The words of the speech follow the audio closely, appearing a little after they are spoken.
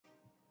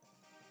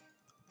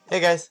Hey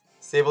guys,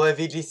 Sableye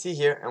VGC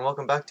here, and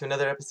welcome back to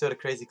another episode of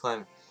Crazy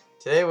Climbing.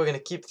 Today we're going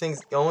to keep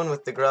things going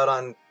with the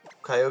Groudon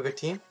Kyogre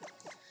team,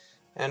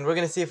 and we're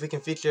going to see if we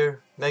can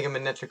feature Mega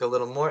Manectric a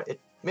little more.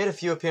 It made a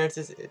few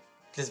appearances, it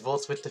just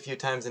Volt Switched a few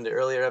times into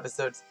earlier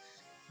episodes,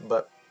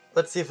 but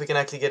let's see if we can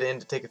actually get it in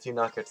to take a few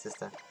knockouts this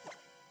time.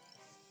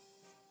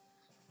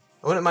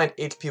 I wouldn't mind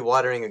HP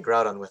watering a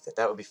Groudon with it,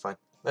 that would be fun.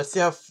 Let's see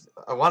how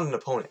I want an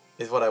opponent,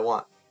 is what I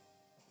want.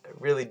 I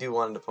really do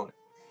want an opponent.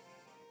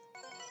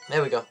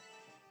 There we go.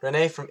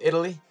 Renee from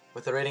Italy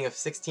with a rating of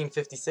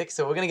 1656,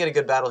 so we're going to get a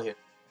good battle here.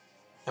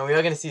 And we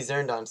are going to see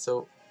Zerndon,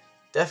 so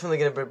definitely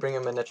going to bring a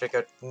Manectric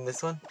out in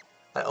this one.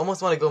 I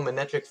almost want to go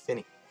Manectric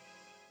Finny.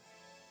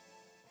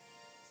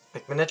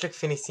 Like, Manectric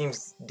Finny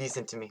seems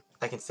decent to me.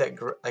 I can set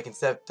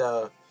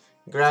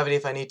gravity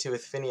if I need to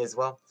with Finny as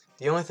well.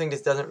 The only thing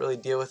this doesn't really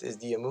deal with is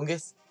the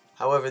Amoonguss.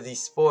 However, the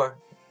Spore,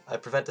 I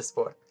prevent the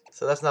Spore.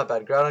 So that's not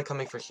bad. Groudon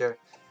coming for sure,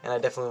 and I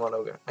definitely want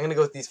Ogre. I'm going to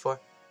go with these four.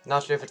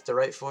 Not sure if it's the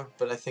right four,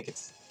 but I think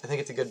it's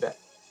a good bet.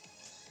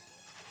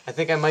 I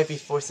think I might be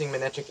forcing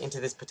Manectric into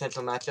this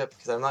potential matchup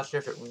because I'm not sure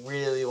if it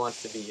really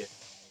wants to be here.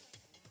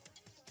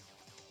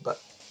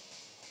 But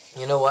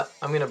you know what?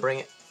 I'm gonna bring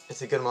it.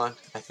 It's a good one,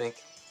 I think.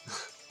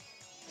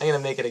 I'm gonna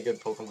make it a good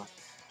Pokemon.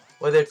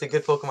 Whether it's a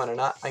good Pokemon or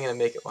not, I'm gonna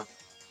make it one.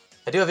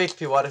 I do have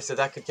HP Water, so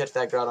that could catch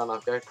that Groudon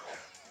off guard.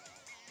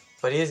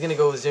 But he is gonna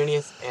go with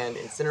Xerneas and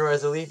Incineroar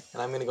as a lead,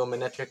 and I'm gonna go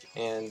Manectric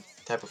and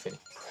Tapu Fini.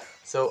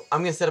 So I'm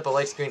going to set up a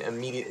light screen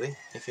immediately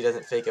if he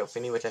doesn't fake out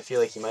Finny, which I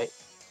feel like he might.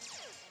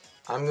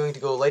 I'm going to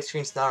go light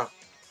screen Snarl.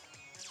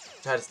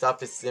 Try to stop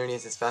this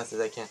Xerneas as fast as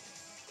I can,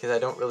 because I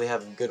don't really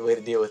have a good way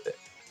to deal with it.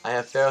 I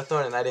have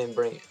Ferrothorn and I didn't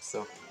bring it,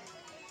 so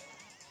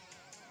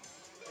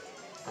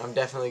I'm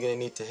definitely going to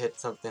need to hit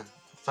something.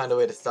 Find a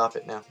way to stop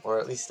it now, or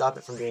at least stop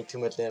it from doing too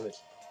much damage.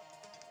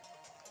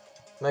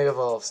 Mega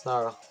Evolve,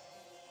 Snarl.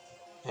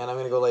 And I'm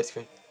going to go light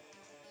screen.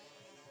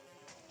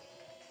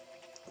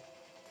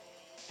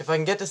 If I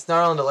can get the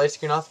Snarl and the light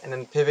screen off and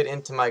then pivot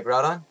into my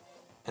Groudon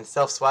and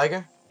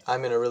self-swagger,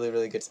 I'm in a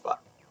really good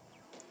spot.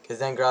 Because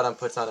then Groudon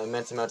puts on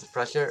immense amounts of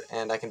pressure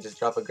and I can just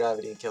drop a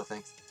gravity and kill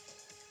things.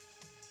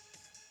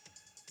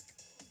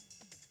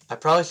 I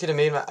probably should have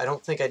made I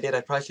don't think I did,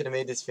 I probably should have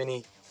made this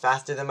Finny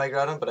faster than my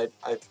Groudon, but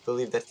I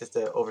believe that's just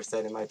an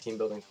oversight in my team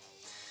building.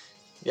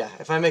 Yeah,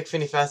 if I make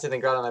Finny faster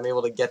than Groudon, I'm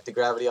able to get the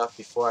gravity off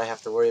before I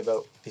have to worry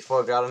about,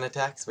 before Groudon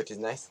attacks, which is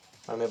nice.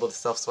 I'm able to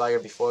self-swagger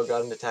before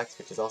Groudon attacks,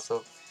 which is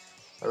also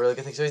a really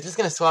good thing. So he's just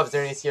going to swap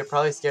Xerneas here,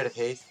 probably scared of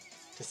Haze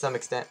to some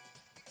extent.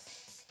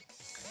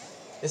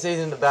 This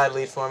isn't a bad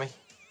lead for me.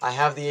 I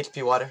have the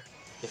HP Water.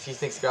 If he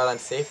thinks Groudon's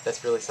safe,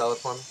 that's really solid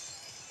for me.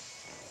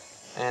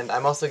 And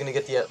I'm also going to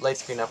get the light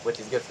screen up, which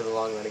is good for the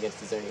long run against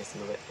the Xerneas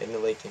in the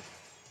late game.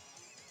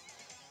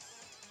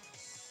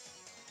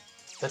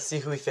 Let's see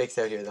who he fakes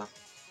out here though.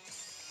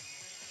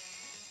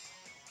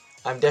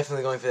 I'm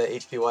definitely going for that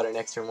HP Water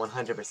next turn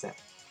 100%.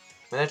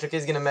 Manectric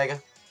is going to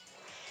Mega.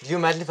 Could you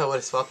imagine if I would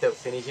have swapped out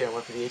Finny here and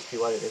went for the HP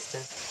Water this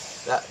turn?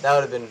 That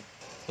would have been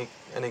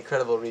an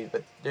incredible read,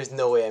 but there's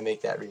no way I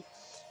make that read.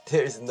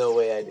 There's no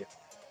way I do.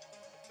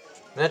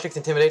 Manectric's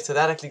Intimidate, so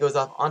that actually goes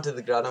off onto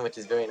the Groudon, which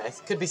is very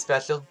nice. Could be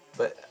special,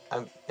 but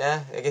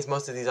yeah, I guess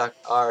most of these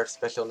are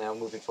special now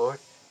moving forward.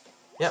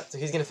 Yep, so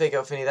he's going to fake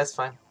out Finny, that's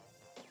fine.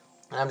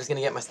 And I'm just going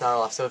to get my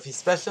Snarl off. So if he's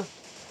special,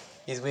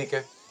 he's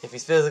weaker. If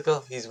he's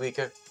physical, he's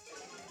weaker.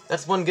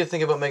 That's one good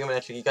thing about Mega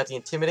Manectric. You got the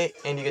Intimidate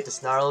and you get the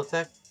Snarl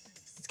attack.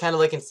 It's kind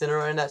of like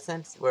Incineroar in that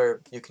sense, where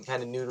you can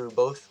kind of neuter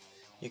both.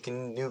 You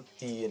can nuke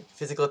the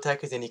physical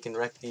attackers and you can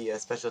wreck the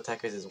special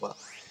attackers as well.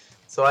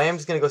 So I am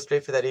just going to go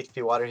straight for that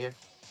HP Water here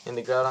in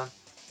the Groudon,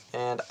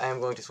 and I am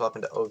going to swap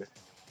into Ogre.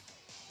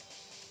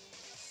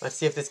 Let's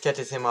see if this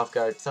catches him off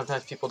guard.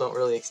 Sometimes people don't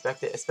really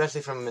expect it,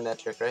 especially from a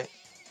Manectric, right?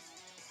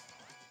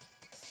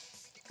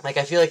 Like,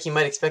 I feel like he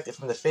might expect it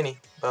from the Finny,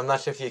 but I'm not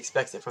sure if he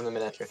expects it from the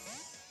Manectric.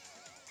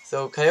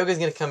 So Kyogre is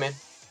going to come in.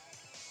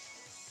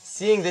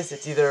 Seeing this,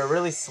 it's either a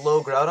really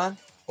slow Groudon,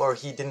 or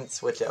he didn't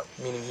switch out,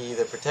 meaning he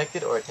either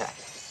protected or attacked.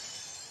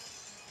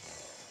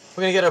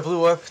 We're going to get our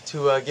Blue Orb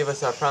to give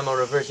us our Primal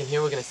Reversion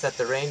here. We're going to set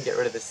the rain, get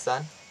rid of the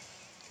sun.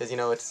 Because, you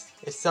know, it's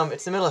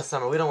the middle of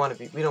summer. We don't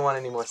want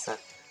any more sun.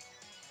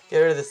 Get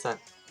rid of the sun.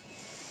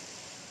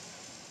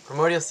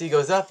 Primordial Sea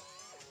goes up.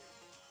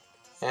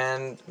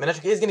 And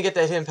Manectric is going to get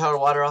that Hidden Power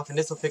Water off, and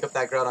this will pick up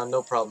that Groudon,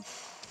 no problem.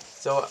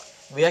 So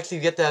we actually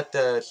get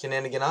that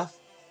shenanigan off.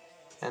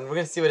 And we're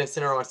going to see what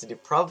Incineroar wants to do.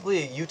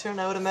 Probably a U-turn,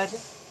 I would imagine.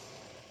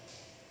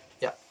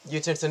 Yeah,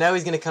 U-turn. So now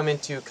he's going to come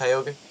into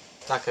Kyogre.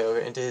 Not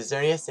Kyogre, into his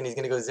Xerneas. And he's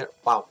going to go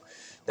wow,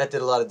 that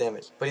did a lot of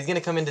damage. But he's going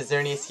to come into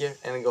Xerneas here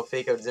and then go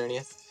fake out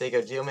Xerneas. Fake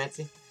out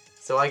Geomancy.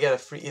 So I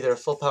get either a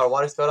full power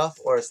Water Spout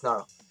off or a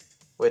Snarl.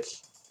 Which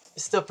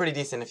is still pretty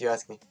decent if you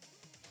ask me.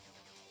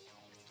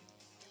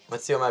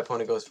 Let's see what my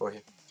opponent goes for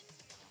here.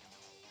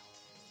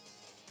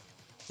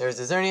 There's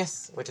the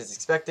Xerneas, which is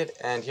expected.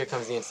 And here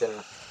comes the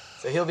Incineroar.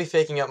 So he'll be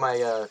faking out my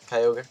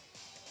Kyogre,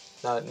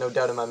 no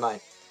doubt in my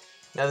mind.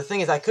 Now the thing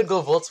is, I could go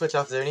Volt Switch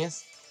off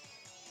Xerneas,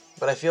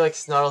 but I feel like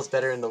Snarl's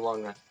better in the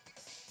long run.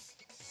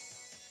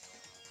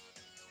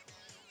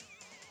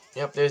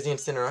 Yep, there's the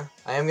Incineroar.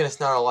 I am going to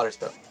Snarl Water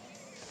Spout.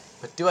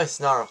 But do I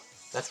Snarl?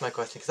 That's my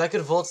question. Because I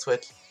could Volt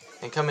Switch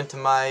and come into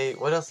my...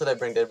 What else did I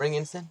bring? Did I bring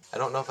Instant? I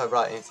don't know if I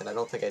brought Instant. I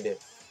don't think I did.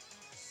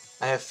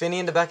 I have Finny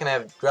in the back and I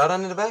have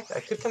Groudon in the back. I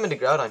could come into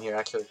Groudon here,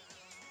 actually.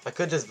 I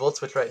could just Volt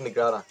Switch right into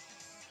Groudon.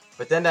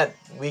 But then that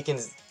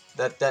weakens...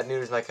 That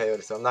neuters my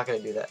Kyogre, so I'm not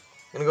going to do that.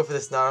 I'm going to go for the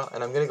Snarl,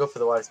 and I'm going to go for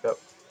the Water Spout.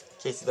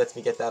 In case he lets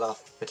me get that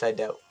off, which I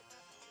doubt.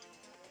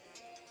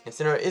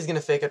 Incineroar is going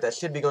to fake out. That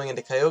should be going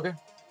into Kyogre.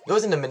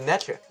 Goes into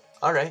Manectric.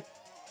 Alright.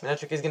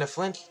 Manectric is going to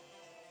flinch.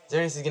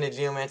 Xerneas is going to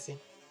Geomancy.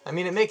 I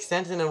mean, it makes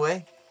sense in a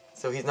way.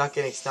 So he's not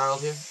getting snarled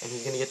here, and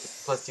he's going to get the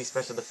 +2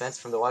 special defense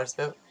from the Water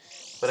Spout.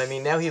 But I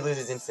mean, now he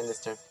loses instant this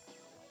turn.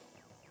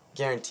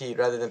 Guaranteed,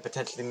 rather than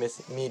potentially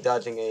me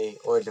dodging a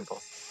Origin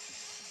Pulse.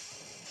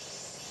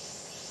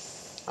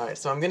 Alright,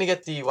 so I'm going to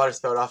get the Water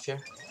Spout off here.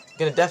 I'm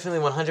going to definitely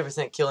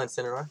 100% kill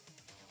Incineroar.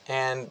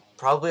 And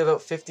probably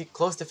about 50,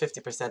 close to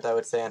 50% I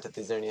would say onto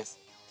the Xerneas.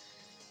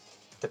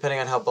 Depending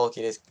on how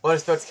bulky it is. Water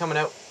Spout's coming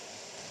out.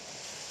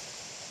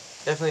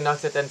 Definitely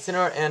knocks out that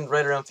Incineroar and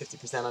right around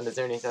 50% on the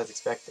Xerneas as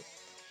expected.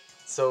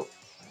 So,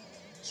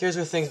 here's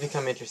where things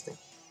become interesting.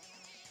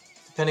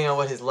 Depending on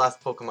what his last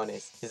Pokemon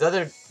is. His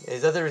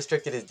other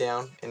restricted is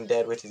down and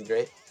dead, which is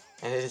great.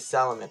 And it is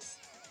Salamence.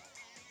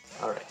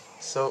 Alright,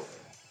 so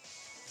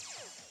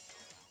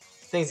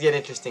things get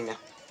interesting now.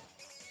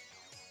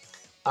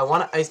 I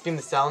want to Ice Beam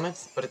the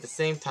Salamence, but at the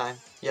same time,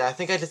 yeah, I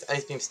think I just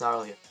Ice Beam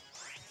Snarl here.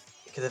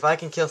 Because if I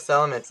can kill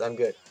Salamence, I'm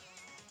good.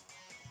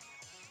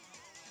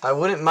 I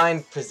wouldn't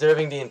mind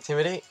preserving the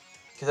Intimidate,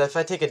 because if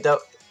I take a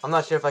I'm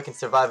not sure if I can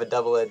survive a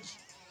Double Edge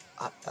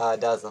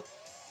Dazzle.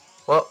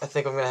 Well, I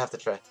think I'm going to have to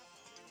try.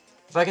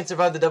 If I can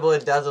survive the Double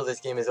Edge Dazzle,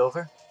 this game is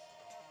over.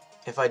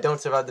 If I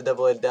don't survive the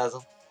Double Edge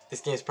Dazzle,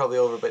 this game is probably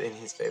over, but in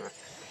his favor.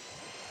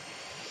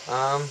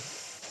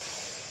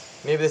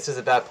 Maybe this was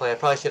a bad play. I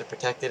probably should have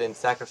protected and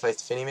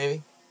sacrificed Finny maybe,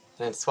 and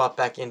then swap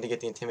back in to get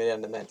the Intimidate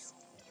on the Mence.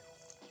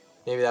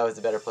 Maybe that was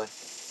the better play.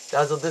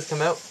 Dazzle does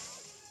come out.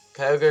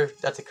 Kyogre,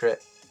 that's a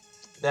crit.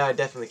 Now I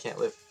definitely can't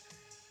live.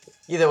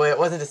 Either way, it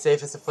wasn't the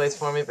safest of plays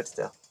for me, but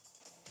still.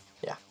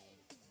 Yeah.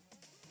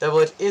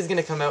 Double Edge is going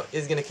to come out,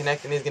 is going to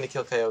connect, and is going to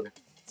kill Kyogre.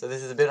 So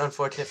this is a bit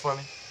unfortunate for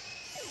me.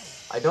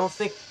 I don't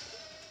think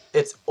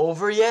it's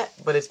over yet,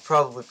 but it's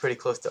probably pretty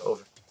close to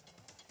over.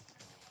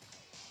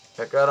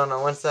 Got Groudon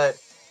on one side,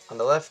 on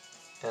the left,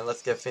 and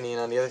let's get Finny in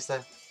on the other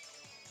side.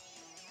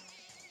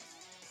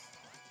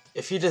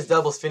 If he just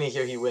doubles Finny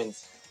here, he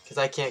wins. Because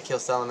I can't kill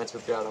Salamence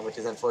with Groudon, which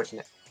is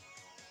unfortunate.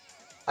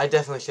 I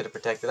definitely should have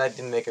protected. I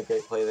didn't make a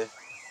great play there.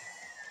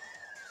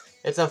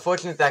 It's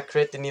unfortunate that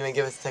crit didn't even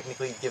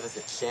technically give us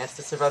a chance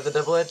to survive the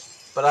Double Edge,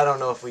 but I don't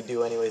know if we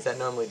do anyways. That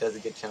normally does a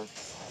good chunk.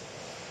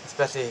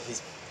 Especially if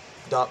he's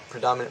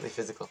predominantly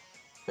physical,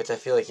 which I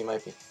feel like he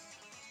might be.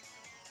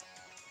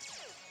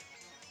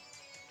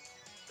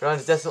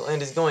 Groudon's Desolate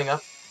Land is going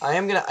up. I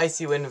am going to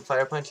Icy Wind and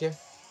Fire Punch here.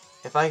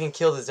 If I can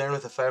kill the Zern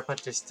with a Fire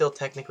Punch, there's still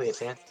technically a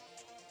chance.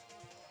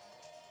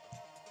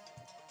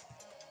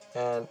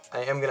 And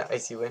I am going to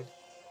Icy Wind.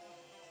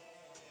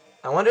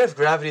 I wonder if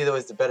Gravity though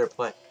is the better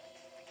play.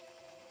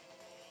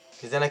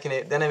 Because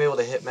then I'm able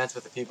to hit Mence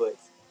with the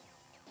P-Blades.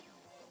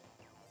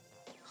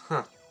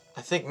 Huh.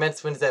 I think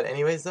Mence wins that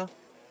anyways though.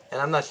 And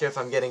I'm not sure if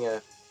I'm getting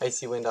a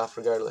Icy Wind off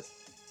regardless.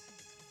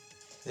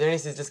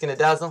 Xerneas is just going to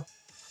Dazzle.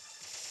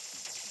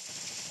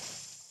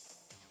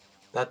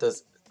 That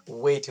does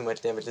way too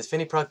much damage. Does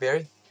Finny proc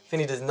Berry?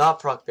 Finny does not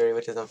proc Berry,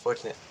 which is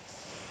unfortunate.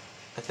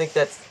 I think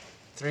that's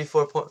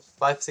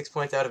 5, 6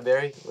 points out of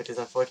Berry, which is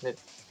unfortunate.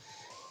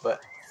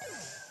 But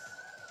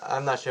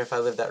I'm not sure if I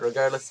live that.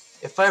 Regardless,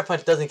 if Fire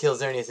Punch doesn't kill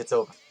Xerneas, it's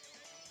over.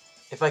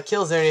 If I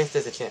kill Xerneas,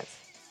 there's a chance.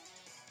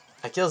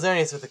 I kill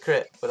Xerneas with a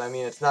crit, but I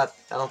mean, it's not.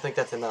 I don't think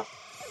that's enough.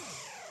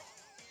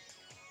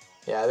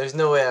 Yeah, there's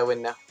no way I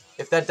win now.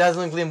 If that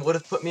Dazzling Gleam would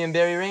have put me in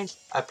Berry range,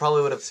 I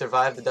probably would have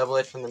survived the Double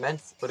Edge from the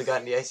Mence, would have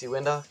gotten the Icy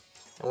Wind off,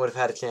 and would have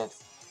had a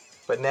chance.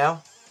 But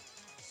now,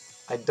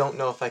 I don't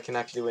know if I can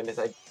actually win this.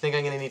 I think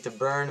I'm going to need to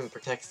burn and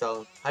protect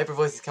Solemn. Hyper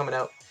Voice is coming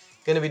out.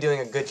 Going to be doing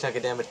a good chunk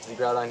of damage to the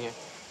Groudon here.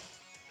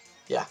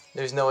 Yeah,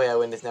 there's no way I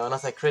win this now,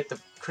 unless I crit,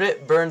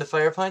 burn the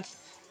Fire Punch,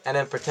 and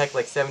then protect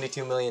like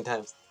 72 million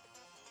times.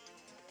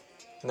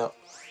 No.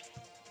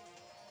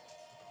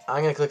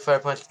 I'm going to click Fire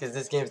Punch because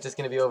this game's just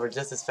going to be over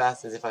just as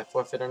fast as if I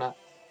forfeit or not.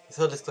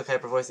 So he'll just click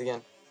Hyper Voice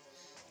again.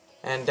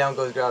 And down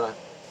goes Groudon.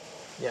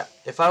 Yeah,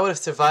 if I would have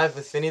survived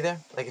with Finny there,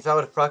 like if I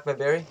would have procced my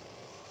Berry,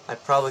 I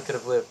probably could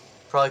have lived.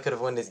 Probably could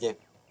have won this game.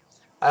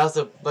 I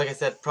also, like I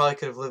said, probably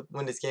could have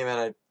won this game had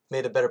I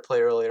made a better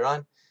play earlier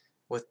on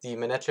with the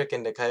Manectric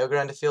and the Kyogre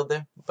on the field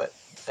there. But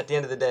at the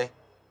end of the day,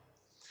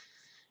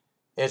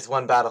 it's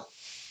one battle.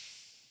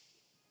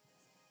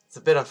 It's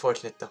a bit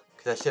unfortunate though,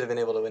 because I should have been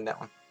able to win that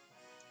one.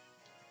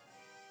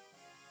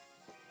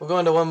 We'll go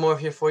into one more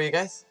here for you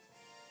guys.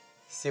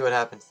 See what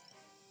happens.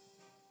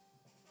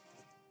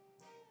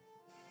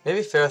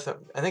 Maybe Ferrothorn.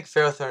 I think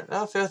Ferrothorn.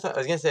 No, Ferrothorn. I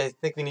was gonna say I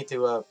think we need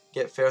to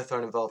get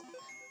Ferrothorn involved,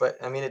 but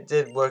I mean it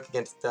did work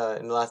against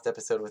in the last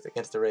episode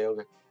against the Ray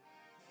Ogre.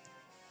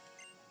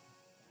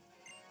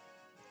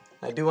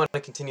 I do want to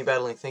continue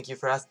battling. Thank you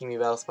for asking me,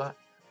 Battle Spot.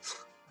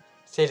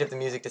 Change up the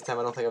music this time.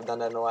 I don't think I've done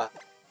that in a while.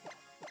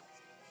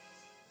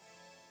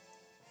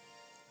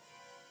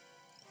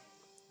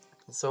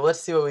 So let's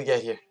see what we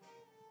get here.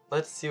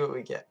 Let's see what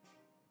we get.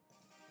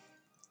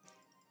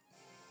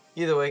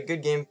 Either way,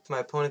 good game to my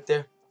opponent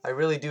there. I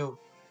really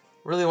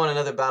want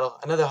another battle,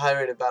 another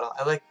high-rated battle.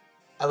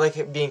 I like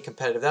it being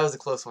competitive. That was a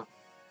close one.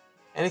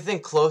 Anything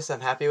close,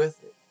 I'm happy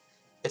with.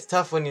 It's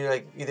tough when you're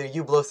like either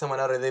you blow someone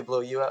out or they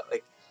blow you out.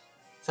 Like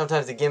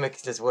sometimes the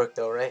gimmicks just work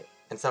though, right?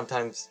 And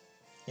sometimes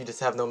you just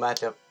have no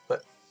matchup.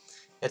 But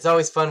it's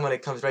always fun when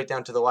it comes right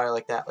down to the wire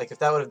like that. Like if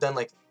that would have done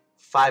like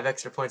 5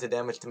 extra points of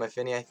damage to my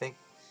Finny, I think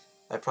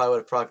I probably would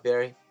have proc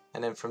Barry,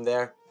 and then from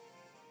there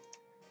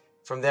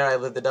I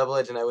live the double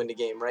edge and I win the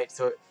game, right?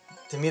 So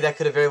to me that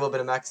could have very well been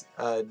a max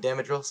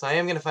damage roll. So I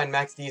am gonna find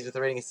max D's with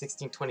a rating of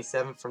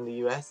 1627 from the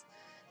US.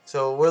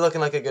 So we're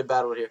looking like a good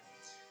battle here.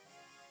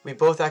 We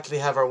both actually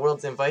have our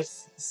world's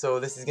invites, so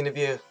this is gonna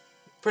be a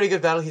pretty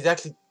good battle. He's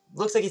actually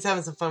looks like he's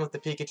having some fun with the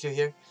Pikachu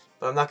here,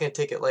 but I'm not gonna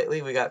take it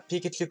lightly. We got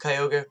Pikachu,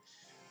 Kyogre,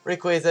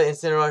 Rayquaza,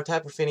 Incineroar,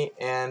 Tapu Fini,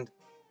 and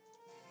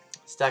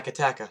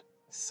Stakataka.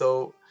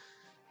 So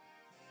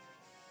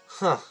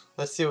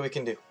let's see what we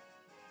can do.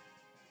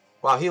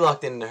 Wow, he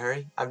locked in a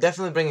hurry. I'm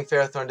definitely bringing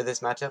Ferrothorn to this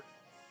matchup,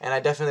 and I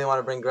definitely want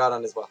to bring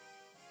Groudon as well.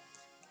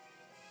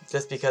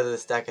 Just because of the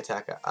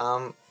Stakataka.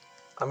 I'm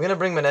going to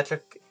bring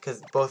Manectric,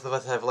 because both of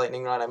us have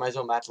Lightning Rod. I might as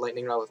well match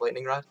Lightning Rod with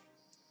Lightning Rod.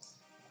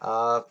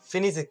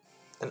 Finny's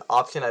an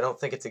option. I don't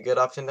think it's a good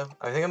option, though.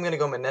 I think I'm going to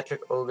go Manectric,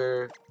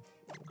 Ogre,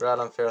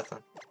 Groudon,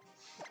 Ferrothorn.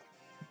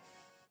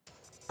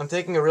 I'm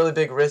taking a really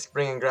big risk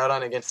bringing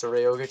Groudon against a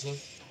Ray Ogre team,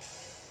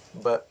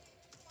 but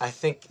I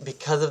think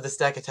because of the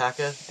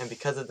Stakataka and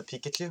because of the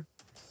Pikachu,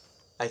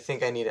 I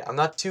think I need it. I'm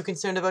not too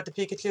concerned about the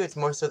Pikachu, it's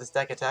more so the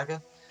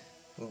Stakataka,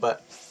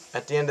 but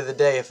at the end of the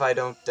day, if I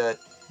don't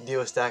deal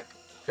with Stack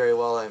very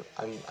well,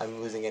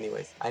 I'm losing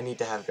anyways. I need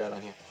to have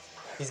Groudon here.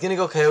 He's going to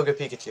go Kyogre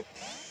Pikachu.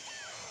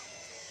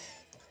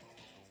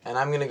 And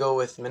I'm going to go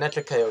with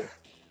Manectric Kyogre.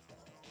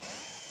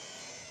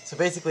 So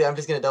basically, I'm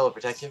just going to double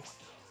protect here.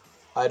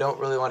 I don't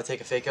really want to take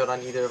a fake out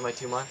on either of my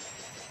two Mons,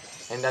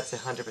 and that's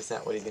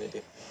 100% what he's going to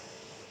do.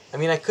 I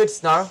mean, I could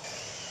Snarl,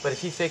 but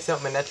if he fakes out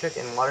Manectric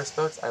and Water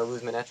Spouts, I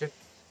lose Manectric,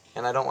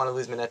 and I don't want to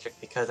lose Manectric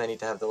because I need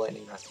to have the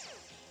Lightning Rod.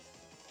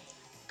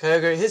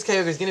 Kyogre, his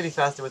Kyogre is going to be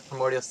faster with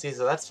Primordial Sea,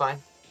 so that's fine.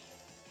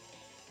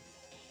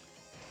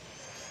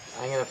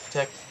 I'm going to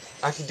protect...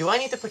 Actually, do I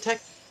need to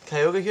protect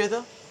Kyogre here,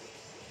 though?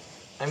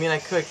 I mean, I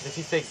could, because if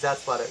he fakes that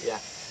slot out, yeah.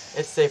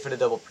 It's safer to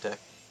double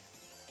protect.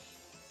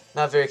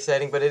 Not very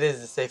exciting, but it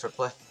is a safer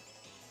play.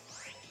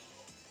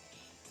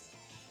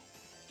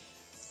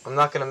 I'm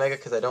not going to Mega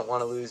because I don't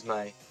want to lose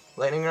my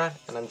Lightning Rod,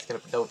 and I'm just going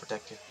to double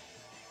protect you.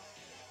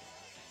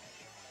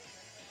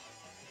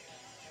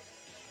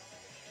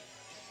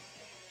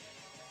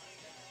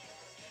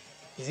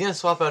 He's going to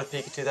swap out a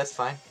Pikachu, that's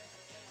fine.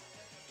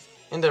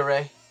 Into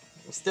Ray.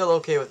 I'm still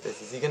okay with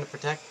this. Is he going to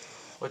protect?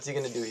 What's he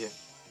going to do here?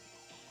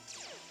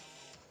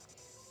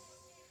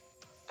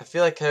 I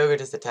feel like Kyogre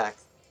just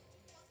attacks,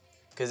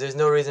 because there's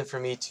no reason for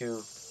me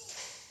to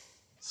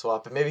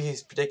swap it. Maybe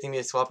he's predicting me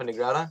to swap into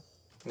Groudon,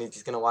 and he's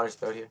just going to Water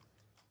Spout here.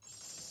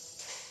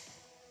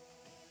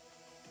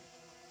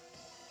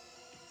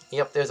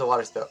 Yep, there's a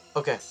Water Spout.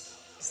 Okay,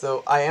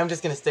 so I am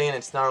just going to stay in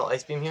and Snarl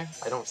Ice Beam here.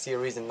 I don't see a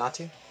reason not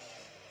to.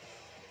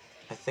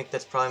 I think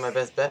that's probably my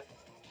best bet.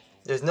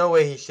 There's no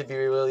way he should be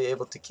really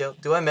able to kill.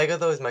 Do I Mega,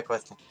 though, is my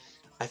question.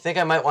 I think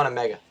I might want to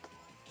Mega.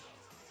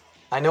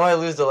 I know I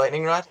lose the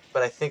Lightning Rod,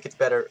 but I think it's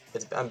better.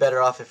 I'm better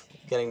off if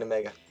getting the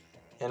Mega.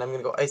 And I'm going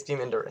to go Ice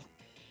Beam into Ray.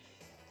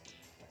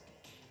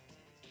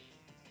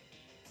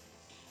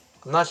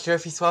 I'm not sure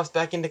if he swaps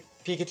back into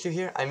Pikachu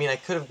here. I mean, I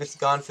could have just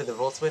gone for the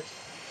Volt Switch.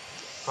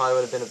 Probably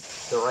would have been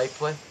the right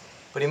play.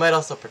 But he might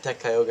also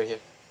protect Kyogre here.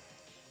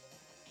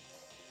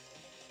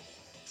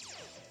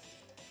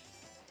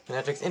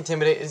 Manectric's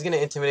Intimidate is going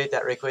to intimidate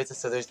that Rayquaza,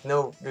 so there's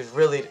no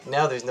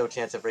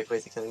chance of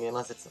Rayquaza killing me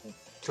unless it's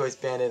Choice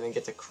Banded and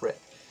gets a crit.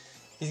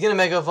 He's going to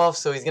Mega Evolve,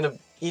 so he's going to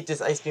eat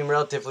this Ice Beam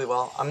relatively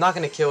well. I'm not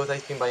going to kill with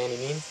Ice Beam by any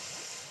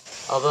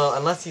means. Although,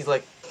 unless he's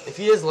like, if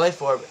he is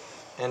Life Orb,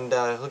 and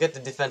he'll get the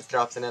defense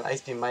drops, and then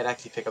Ice Beam might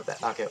actually pick up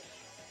that knockout.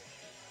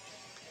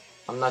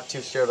 I'm not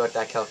too sure about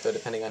that calc though,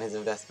 depending on his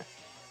investment.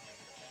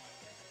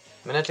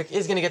 Manectric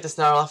is going to get the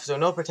Snarl off, so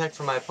no protect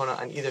from my opponent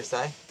on either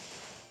side.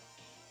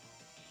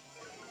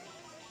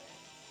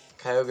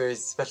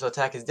 Kyogre's special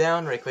attack is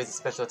down, Rayquaza's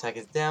special attack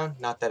is down,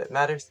 not that it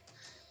matters.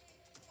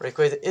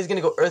 Rayquaza is going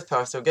to go Earth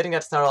Power, so getting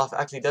that Snarl off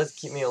actually does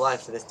keep me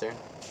alive for this turn,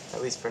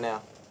 at least for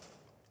now.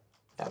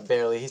 Yeah,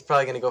 barely. He's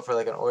probably going to go for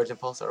like an Origin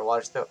Pulse or a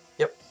Water Spout.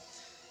 Yep.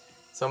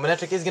 So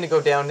Manectric is going to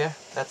go down there.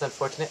 That's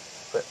unfortunate,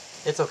 but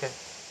it's okay.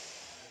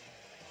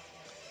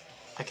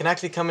 I can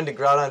actually come into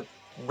Groudon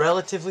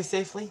relatively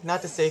safely.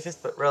 Not the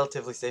safest, but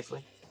relatively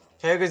safely.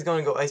 Kyogre is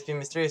going to go Ice Beam.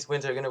 Mysterious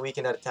Winds are going to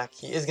weaken that attack.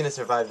 He is going to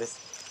survive this.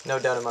 No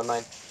doubt in my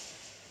mind.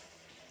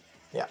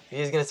 Yeah, he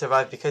is going to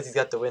survive because he's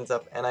got the winds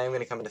up, and I am going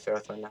to come into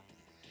Ferrothorn now.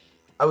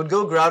 I would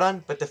go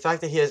Groudon, but the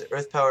fact that he has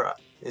Earth Power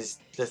is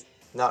just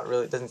not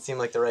really, doesn't seem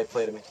like the right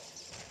play to me.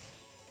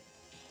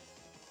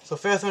 So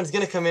Ferrothorn's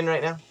gonna come in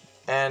right now,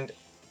 and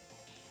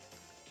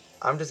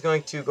I'm just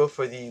going to go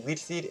for the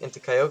Leech Seed into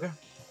Kyogre,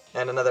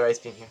 and another Ice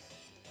Beam here.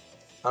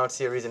 I don't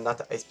see a reason not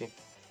to Ice Beam.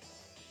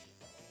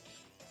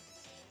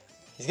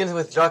 He's gonna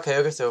withdraw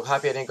Kyogre, so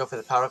happy I didn't go for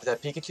the power up of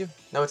that Pikachu.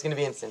 No, it's gonna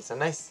be instant, so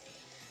nice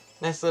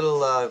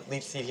little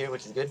Leech Seed here,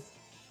 which is good.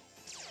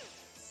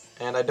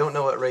 And I don't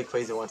know what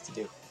Rayquaza wants to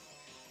do.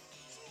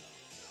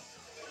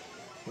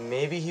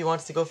 Maybe he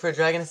wants to go for a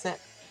Dragon Ascent?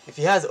 If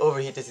he has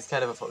Overheat, this is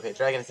kind of a... Okay,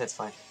 Dragon Ascent's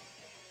fine.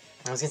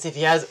 I was gonna say if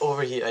he has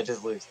Overheat, I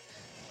just lose.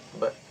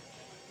 But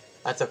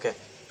that's okay.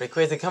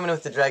 Rayquaza coming in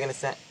with the Dragon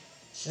Ascent.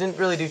 She didn't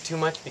really do too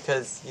much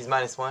because he's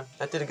 -1.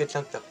 That did a good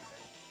chunk though.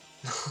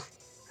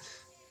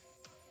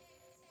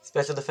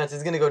 Special Defense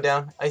is gonna go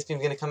down. Ice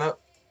Beam's gonna come out.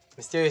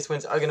 Mysterious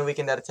Winds are gonna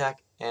weaken that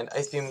attack, and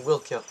Ice Beam will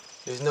kill.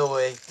 There's no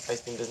way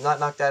Ice Beam does not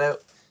knock that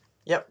out.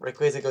 Yep,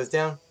 Rayquaza goes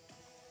down.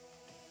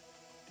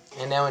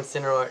 And now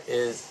Incineroar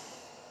is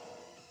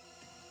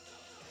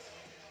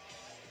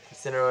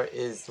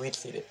Leech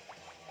Seeded.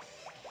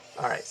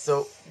 Alright,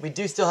 so we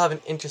do still have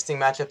an interesting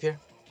matchup here.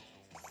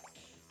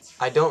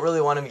 I don't really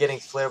want him getting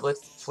Flare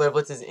Blitz. Flare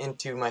Blitz is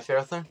into my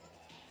Ferrothorn.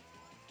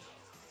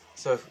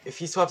 So if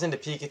he swaps into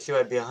Pikachu,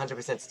 I'd be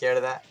 100% scared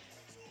of that.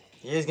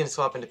 He is going to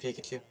swap into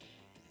Pikachu.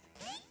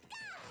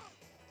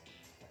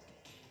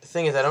 The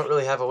thing is, I don't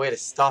really have a way to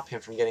stop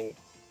him from getting...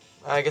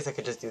 I guess I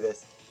could just do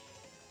this.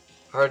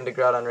 Harden to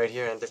Groudon right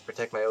here and just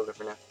protect my Ogre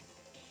for now.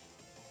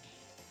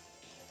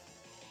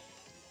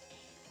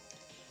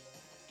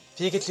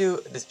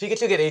 Pikachu, does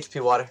Pikachu get HP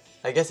Water?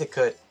 I guess it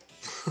could.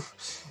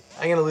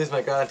 I'm gonna lose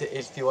my Groudon to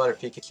HP Water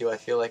Pikachu, I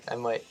feel like I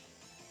might.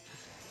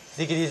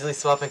 He could easily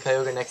swap in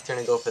Kyogre next turn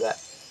and go for that,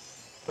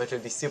 which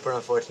would be super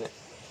unfortunate.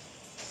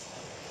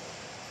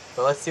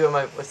 But let's see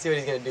what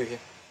he's gonna do here.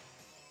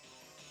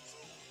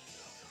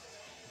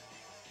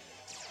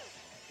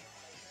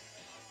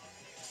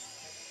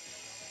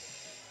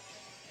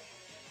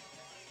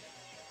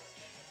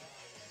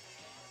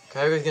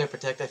 Kyogre's gonna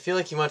protect. I feel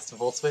like he wants to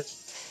Volt Switch,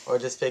 or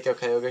just fake out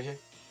Kyogre here.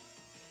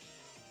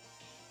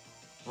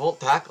 Volt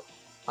Tackle.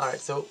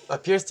 Alright, so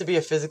appears to be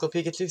a physical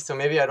Pikachu, so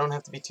maybe I don't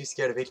have to be too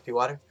scared of HP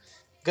Water.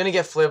 I'm gonna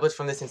get Flare Blitz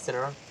from this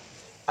Incineroar.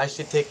 I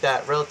should take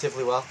that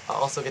relatively well. I'll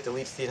also get the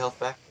Leech Seed health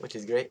back, which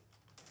is great.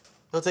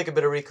 He'll take a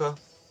bit of recoil,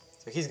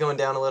 so he's going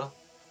down a little.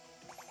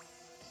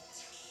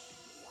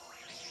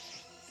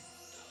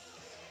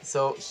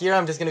 So here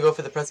I'm just gonna go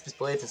for the Precipice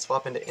Blades and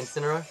swap into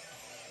Incineroar.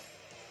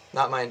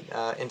 Not mine,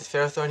 into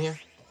Ferrothorn here.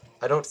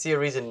 I don't see a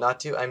reason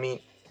not to. I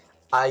mean,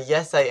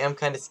 yes, I am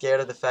kind of scared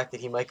of the fact that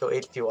he might go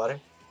HP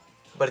Water.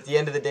 But at the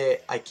end of the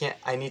day,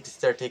 I need to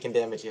start taking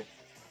damage here.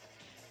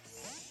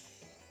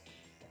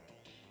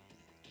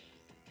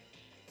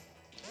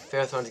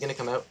 Ferrothorn's gonna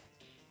come out.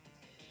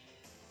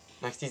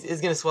 Next, he is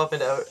gonna swap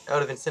into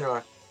out of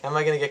Incineroar. Am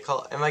I gonna get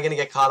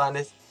caught on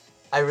this?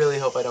 I really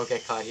hope I don't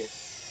get caught here.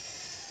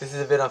 This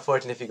is a bit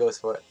unfortunate if he goes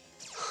for it.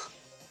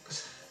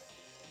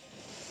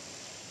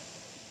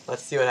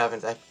 Let's see what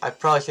happens. I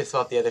probably should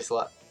swap the other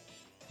slot.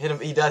 Hit him.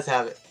 He does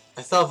have it.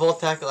 I saw Volt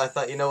Tackle. I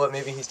thought, you know what?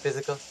 Maybe he's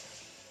physical.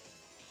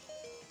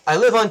 I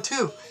live on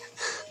 2.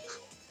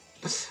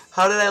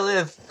 How did I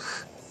live?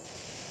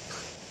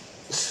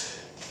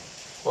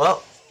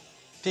 Well,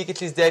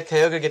 Pikachu's dead.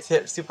 Kyogre gets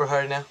hit super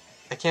hard now.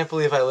 I can't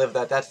believe I lived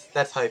that.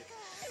 That's hype.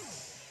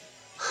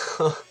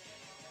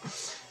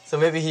 So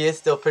maybe he is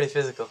still pretty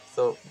physical.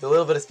 So the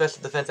little bit of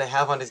special defense I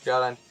have on his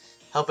Groudon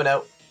helping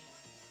out.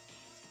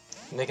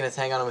 Making us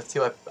hang on him with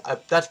 2.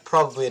 That's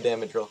probably a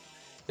damage roll.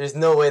 There's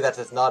no way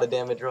that's not a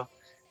damage roll.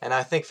 And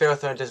I think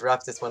Ferrothorn just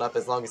wraps this one up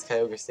as long as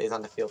Kyogre stays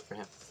on the field for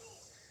him.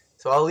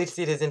 So I'll Leech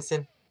Seed his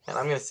Incin, and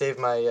I'm going to save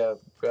my...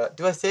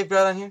 do I save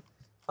Groudon here?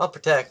 I'll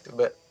protect,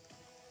 but...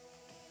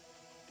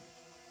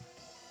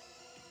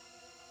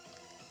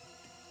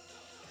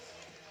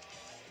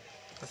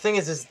 The thing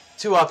is, there's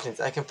 2 options.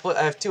 I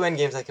have 2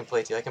 endgames I can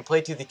play to. I can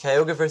play to the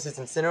Kyogre versus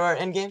Incineroar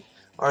endgame,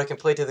 or I can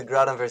play to the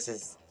Groudon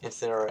versus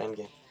Incineroar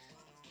endgame.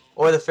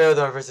 Or the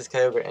Ferrothorn versus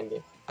Kyogre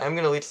endgame. I'm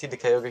going to Leech Seed the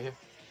Kyogre here.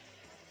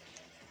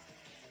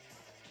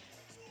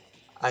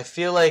 I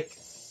feel like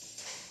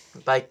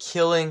by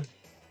killing...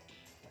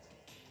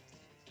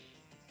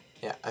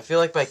 Yeah, I feel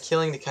like by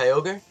killing the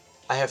Kyogre,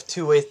 I have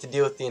 2 ways to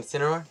deal with the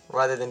Incineroar,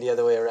 rather than the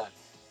other way around.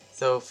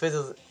 So,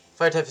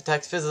 Fire type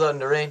attacks fizzles out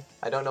into Rain.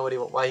 I don't know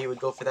why he would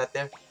go for that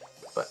there.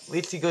 But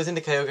Leech Seed goes into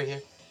Kyogre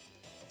here.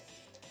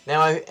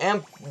 Now I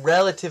am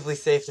relatively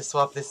safe to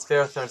swap this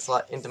Ferrothorn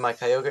slot into my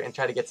Kyogre and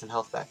try to get some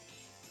health back.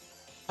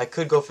 I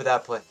could go for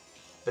that play.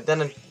 But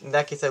then in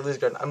that case I lose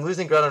Groudon. I'm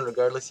losing Groudon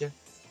regardless here.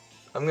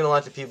 I'm going to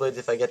launch a P-Blades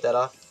if I get that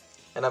off.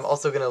 And I'm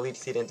also going to Leech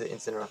Seed into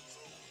Incineroar.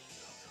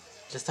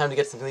 Just time to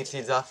get some Leech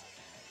Seeds off.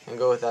 And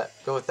go with that.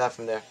 Go with that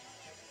from there.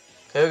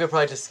 Kyogre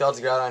probably just scalds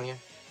Groudon here.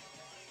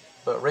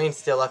 But Rain's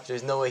still up.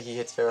 There's no way he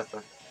hits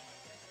Ferrothorn.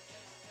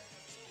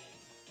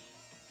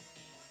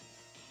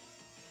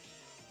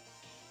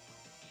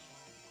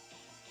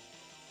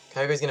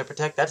 Kyogre's going to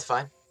protect. That's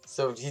fine.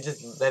 So he's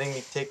just letting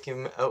me take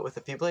him out with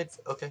the P-Blades?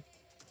 Okay.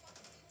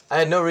 I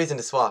had no reason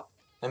to swap.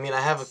 I mean,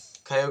 I have a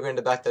Kyogre in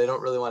the back that I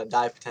don't really want to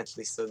die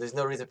potentially, so there's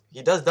no reason.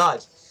 He does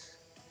dodge.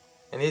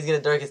 And he's going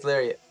to Darkest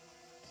Lariat.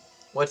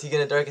 What's he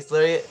going to Darkest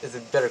Lariat is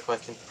a better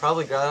question.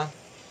 Probably Groudon.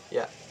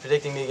 Yeah,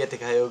 predicting me to get the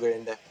Kyogre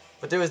in there.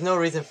 But there was no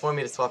reason for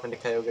me to swap into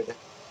Kyogre there.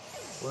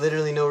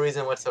 Literally no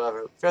reason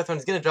whatsoever. Ferrothorn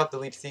is going to drop the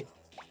Leech Seed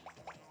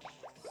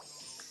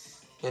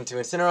into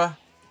Incineroar.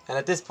 And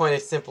at this point,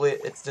 it's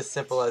just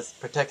simple as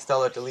Protect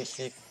Stall out the Leech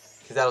Seed,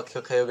 because that'll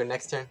kill Kyogre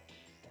next turn.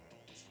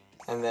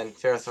 And then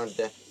Ferrothorn's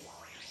dead.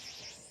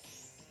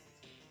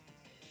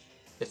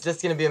 It's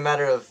just going to be a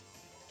matter of,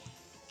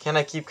 can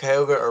I keep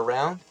Kyogre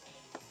around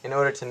in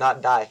order to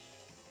not die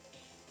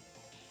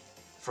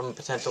from a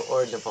potential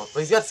Origin Pulse?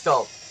 But he's got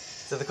Scald.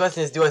 So the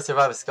question is, do I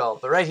survive a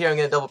Scald? But right here, I'm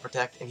going to double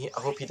Protect, and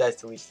I hope he dies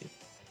to Leech Seed.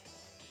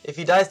 If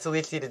he dies to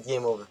Leech Seed, it's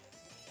game over.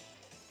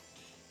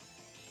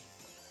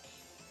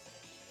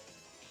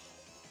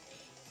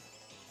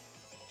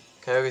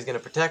 Kyogre's going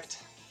to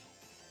Protect.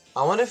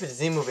 I wonder if it's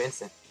Z-move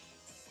instant.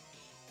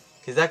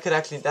 Because that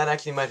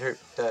actually might hurt,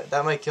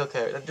 that might kill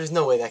Kyogre. There's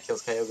no way that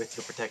kills Kyogre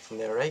through Protect from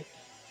there, right?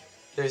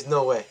 There's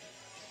no way.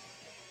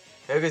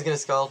 Kyogre's gonna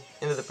Scald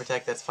into the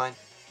Protect, that's fine.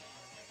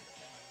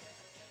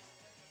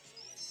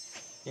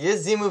 He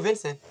is Z-move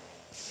instant.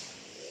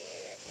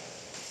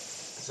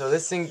 So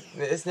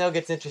this now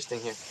gets interesting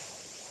here.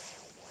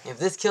 If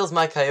this kills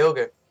my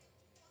Kyogre,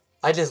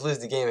 I just lose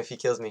the game if he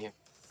kills me here.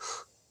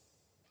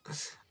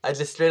 I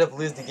just straight up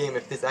lose the game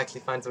if this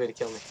actually finds a way to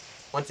kill me.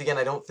 Once again,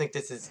 I don't think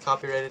this is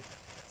copyrighted,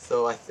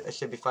 so I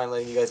should be fine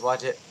letting you guys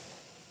watch it.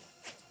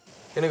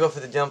 Gonna go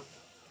for the jump.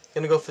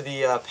 Gonna go for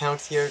the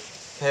pounce here.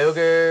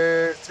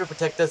 Kyogre through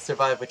Protect does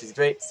survive, which is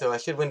great, so I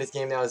should win this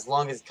game now as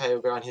long as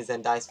Kyogre on his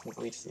end dies from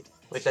the Leech Seed,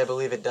 which I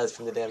believe it does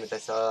from the damage I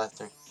saw last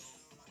turn.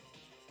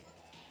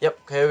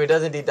 Yep, Kyogre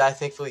does indeed die.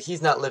 Thankfully,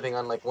 he's not living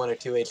on like 1 or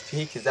 2 HP,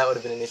 because that would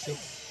have been an issue.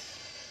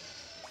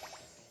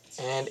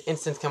 And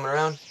Instant's coming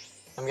around.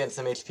 I'm getting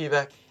some HP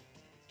back.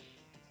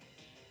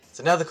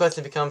 So now the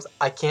question becomes,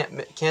 I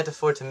can't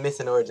afford to miss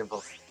an Origin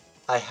Pulse.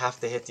 I have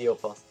to hit the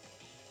O-Pulse.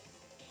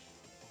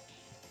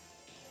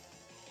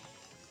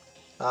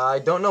 I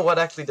don't know what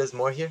actually does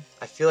more here.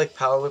 I feel like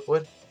Power Whip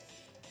would.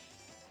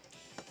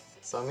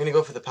 So I'm going to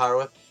go for the Power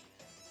Whip.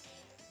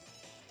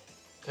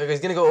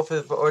 Kyogre's going to go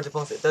for the Origin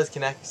Pulse. It does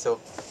connect, so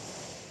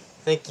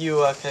thank you,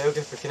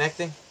 Kyogre, for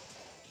connecting.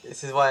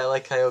 This is why I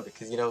like Kyogre,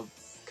 because, you know,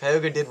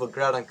 Kyogre did what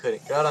Groudon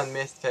couldn't. Groudon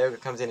missed, Kyogre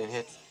comes in and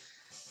hits.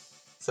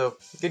 So,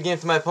 good game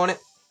to my opponent.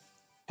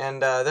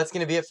 And that's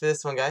going to be it for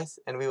this one, guys.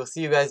 And we will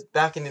see you guys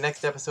back in the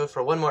next episode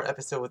for one more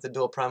episode with the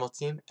Dual Primal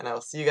team. And I will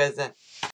see you guys then.